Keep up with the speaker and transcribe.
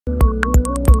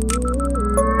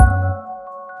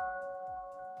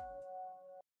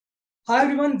Hi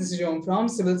everyone, this is John from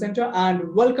Civil Center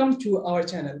and welcome to our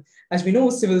channel. As we know,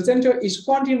 Civil Center is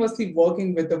continuously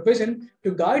working with the vision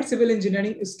to guide civil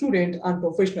engineering student and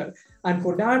professional. And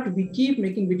for that, we keep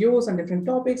making videos on different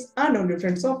topics and on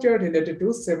different software related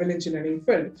to civil engineering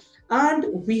field. And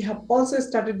we have also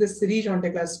started this series on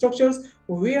Tekla Structures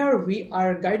where we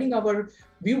are guiding our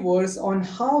viewers on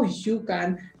how you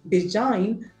can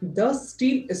design the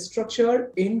steel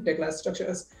structure in Tekla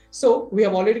Structures. So we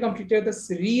have already completed the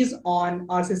series on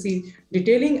RCC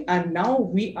detailing, and now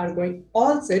we are going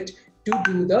all set to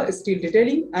do the steel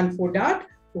detailing. And for that,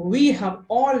 we have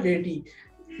already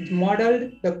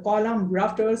modeled the column,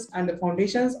 rafters, and the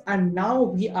foundations, and now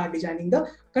we are designing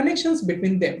the connections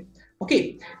between them.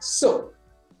 Okay, so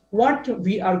what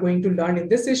we are going to learn in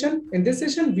this session? In this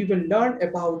session, we will learn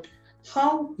about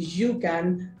how you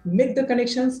can make the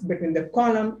connections between the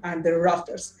column and the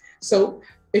rafters. So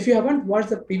if you haven't watched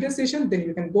the previous session, then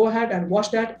you can go ahead and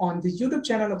watch that on the YouTube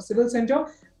channel of Civil Center.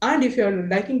 And if you're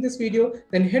liking this video,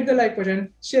 then hit the like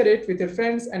button, share it with your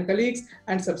friends and colleagues,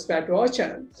 and subscribe to our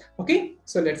channel. Okay,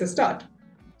 so let's start.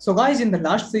 So guys, in the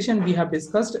last session, we have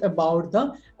discussed about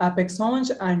the Eaves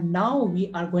Haunch, and now we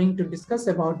are going to discuss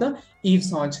about the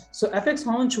Eaves Haunch. So Eaves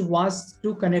Haunch was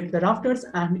to connect the rafters,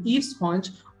 and Eaves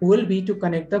Haunch will be to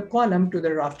connect the column to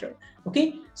the rafter.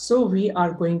 Okay, so we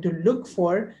are going to look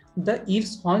for the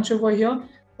Eaves Haunch over here,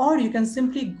 or you can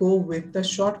simply go with the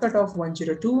shortcut of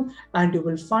 102 and you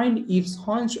will find Eaves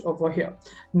Haunch over here.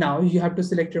 Now you have to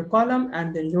select your column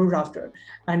and then your rafter,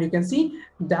 and you can see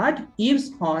that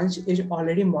Eaves Haunch is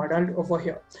already modeled over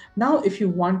here. Now if you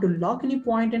want to lock any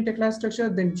point in Tekla structure,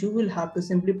 then you will have to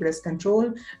simply press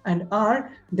Ctrl and R,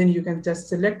 then you can just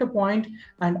select a point,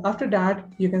 and after that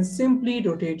you can simply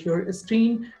rotate your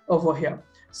screen over here.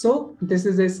 So this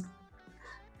is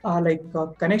a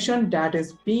connection that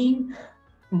is being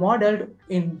modeled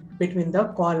in between the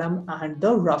column and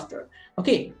the rafter.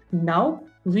 Okay, now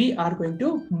we are going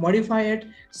to modify it.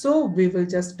 So we will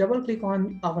just double click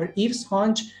on our Eaves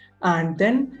Haunch and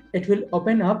then it will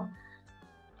open up.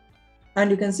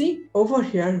 And you can see over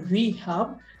here we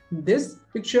have this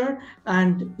picture,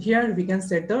 and here we can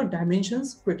set the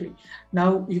dimensions quickly.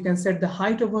 Now you can set the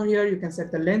height over here, you can set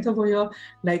the length over here.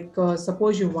 Like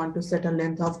suppose you want to set a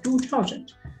length of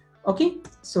 2000. Okay,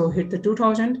 so hit the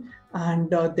 2000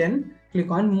 and then click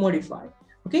on modify.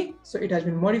 Okay, so it has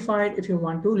been modified. If you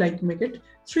want to make it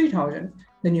 3000,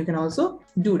 then you can also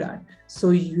do that. So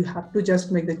you have to just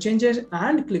make the changes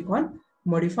and click on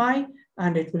modify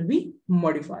and it will be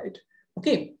modified.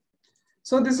 Okay,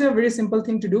 so this is a very simple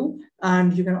thing to do,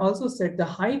 and you can also set the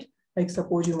height. Like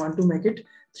suppose you want to make it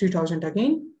 3000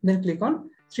 again, then click on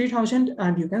 3000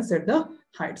 and you can set the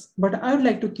heights. But I would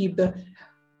like to keep the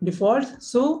default,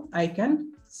 so I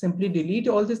can simply delete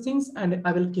all these things and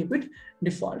I will keep it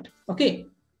default. Okay,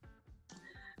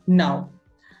 now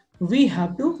we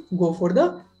have to go for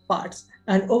the parts,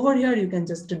 and over here you can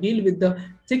just deal with the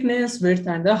thickness, width,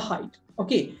 and the height.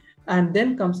 Okay, and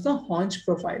then comes the haunch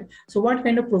profile. So what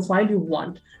kind of profile you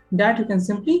want, that you can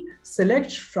simply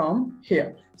select from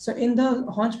here. So in the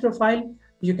haunch profile,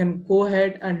 you can go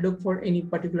ahead and look for any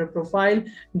particular profile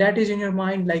that is in your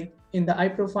mind. Like in the eye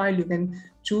profile, you can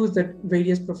choose the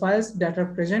various profiles that are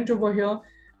present over here,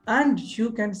 and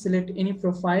you can select any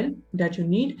profile that you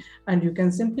need and you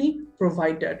can simply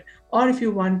provide that. Or if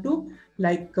you want to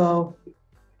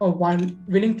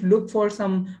willing to look for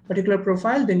some particular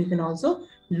profile, then you can also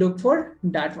look for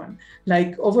that one.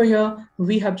 Like over here,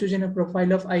 we have chosen a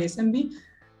profile of ISMB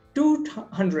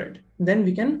 200. Then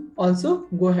we can also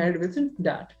go ahead with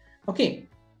that. Okay,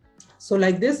 so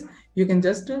like this, you can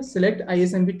just select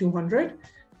ISMB 200.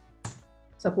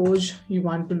 Suppose you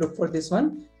want to look for this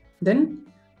one, then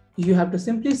you have to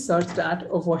simply search that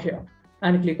over here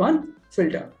and click on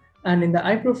filter. And in the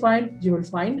eye profile, you will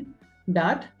find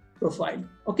that profile.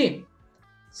 Okay,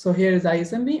 so here is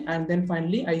ISMB and then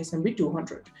finally ISMB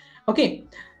 200. Okay,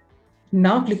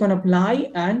 now click on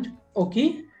apply and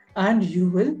okay, and you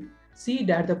will see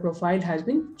that the profile has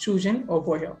been chosen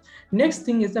over here. Next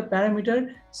thing is the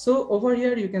parameter. So over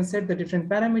here you can set the different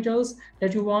parameters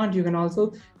that you want. You can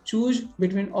also choose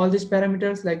between all these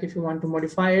parameters. Like if you want to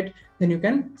modify it, then you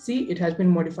can see it has been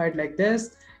modified like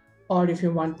this. Or if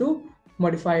you want to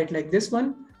modify it like this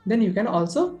one, then you can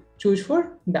also choose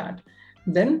for that.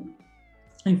 Then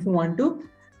if you want to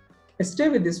stay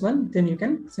with this one, then you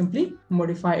can simply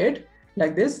modify it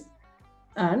like this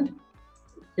and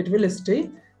it will stay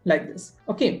like this.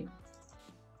 Okay,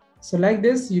 so like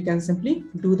this you can simply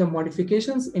do the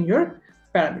modifications in your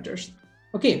parameters.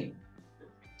 Okay,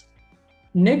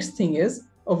 next thing is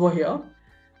over here,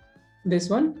 this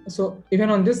one. So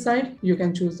even on this side you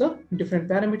can choose the different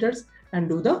parameters. and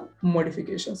do the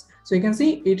modifications. So you can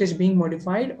see it is being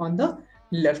modified on the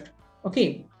left.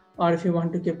 Okay. Or if you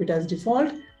want to keep it as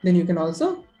default, then you can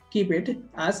also keep it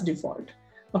as default.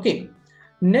 Okay.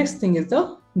 Next thing is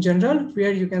the general,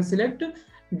 where you can select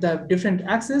the different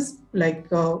axes like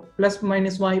plus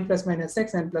minus y, plus minus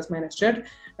x, and plus minus z,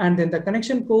 and then the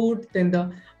connection code, then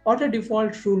the auto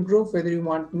default rule group, whether you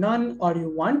want none or you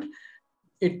want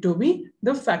it to be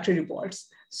the factory reports.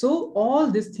 So all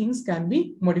these things can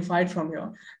be modified from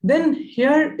here. Then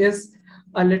here is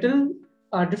a little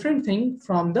different thing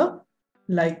from the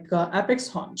Eaves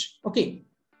Haunch. Okay,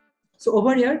 so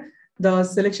over here the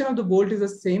selection of the bolt is the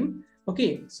same.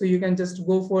 Okay, so you can just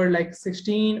go for like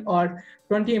 16 or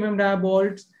 20 dia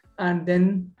bolts, and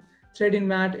then thread in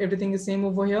mat, everything is same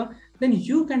over here. Then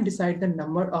you can decide the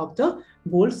number of the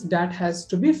bolts that has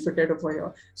to be fitted over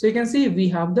here. So you can see we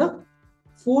have the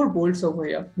 4 bolts over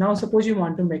here. Now suppose you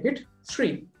want to make it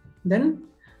 3, then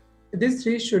this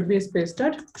 3 should be spaced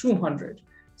at 200.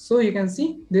 So you can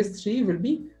see this 3 will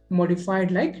be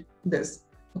modified like this.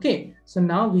 Okay, so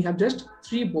now we have just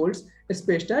 3 bolts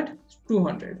spaced at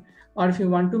 200. Or if you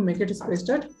want to make it spaced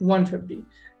at 150,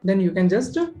 then you can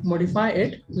just modify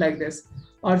it like this.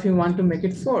 Or if you want to make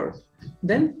it 4,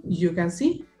 then you can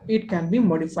see it can be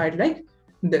modified like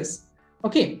this.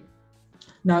 Okay,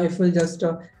 now if we'll just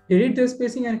delete the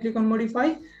spacing and click on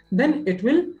modify, then it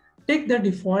will take the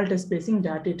default spacing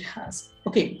that it has.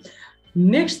 Okay,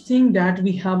 next thing that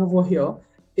we have over here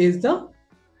is the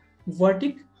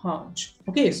Revit Haunch.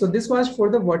 Okay, so this was for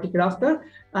the Revit Rafter,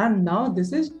 and now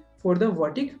this is for the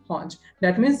Revit Haunch.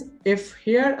 That means if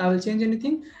here I will change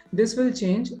anything, this will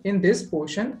change in this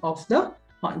portion of the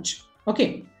haunch.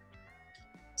 Okay,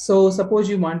 so suppose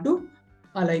you want to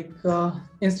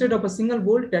instead of a single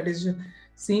bolt that is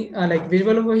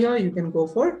visible over here, you can go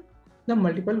for the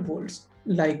multiple bolts.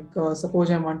 Suppose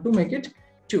I want to make it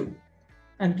 2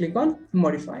 and click on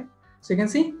modify. So you can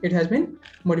see it has been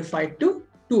modified to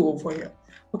 2 over here.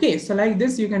 Okay, so like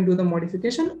this you can do the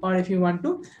modification, or if you want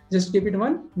to just keep it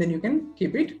 1, then you can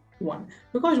keep it 1,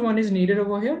 because 1 is needed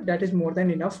over here. That is more than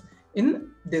enough in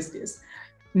this case.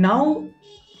 Now,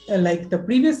 like the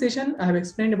previous session, I have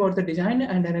explained about the design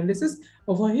and analysis.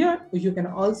 Over here, you can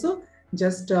also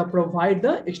just provide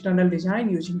the external design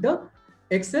using the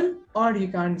Excel, or you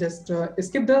can just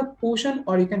skip the portion,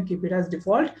 or you can keep it as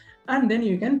default, and then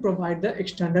you can provide the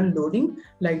external loading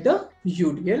like the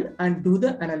UDL and do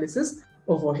the analysis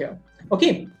over here.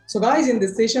 Okay, so guys, in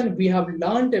this session we have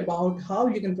learned about how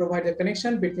you can provide the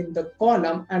connection between the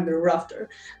column and the rafter,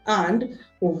 and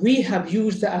we have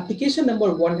used the application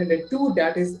number 102,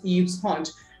 that is Eaves Haunch.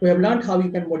 We have learned how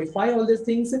you can modify all these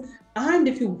things, and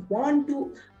if you want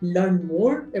to learn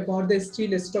more about the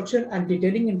steel structure and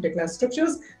detailing in Tekla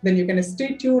Structures, then you can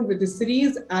stay tuned with this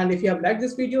series. And if you have liked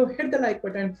this video, hit the like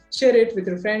button, share it with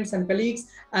your friends and colleagues,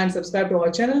 and subscribe to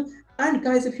our channel. And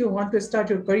guys, if you want to start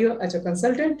your career as a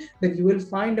consultant, then you will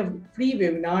find a free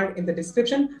webinar in the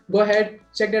description. Go ahead,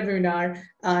 check that webinar,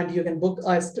 and you can book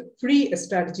a free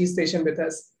strategy session with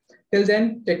us. Till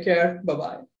then, take care.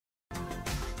 Bye-bye.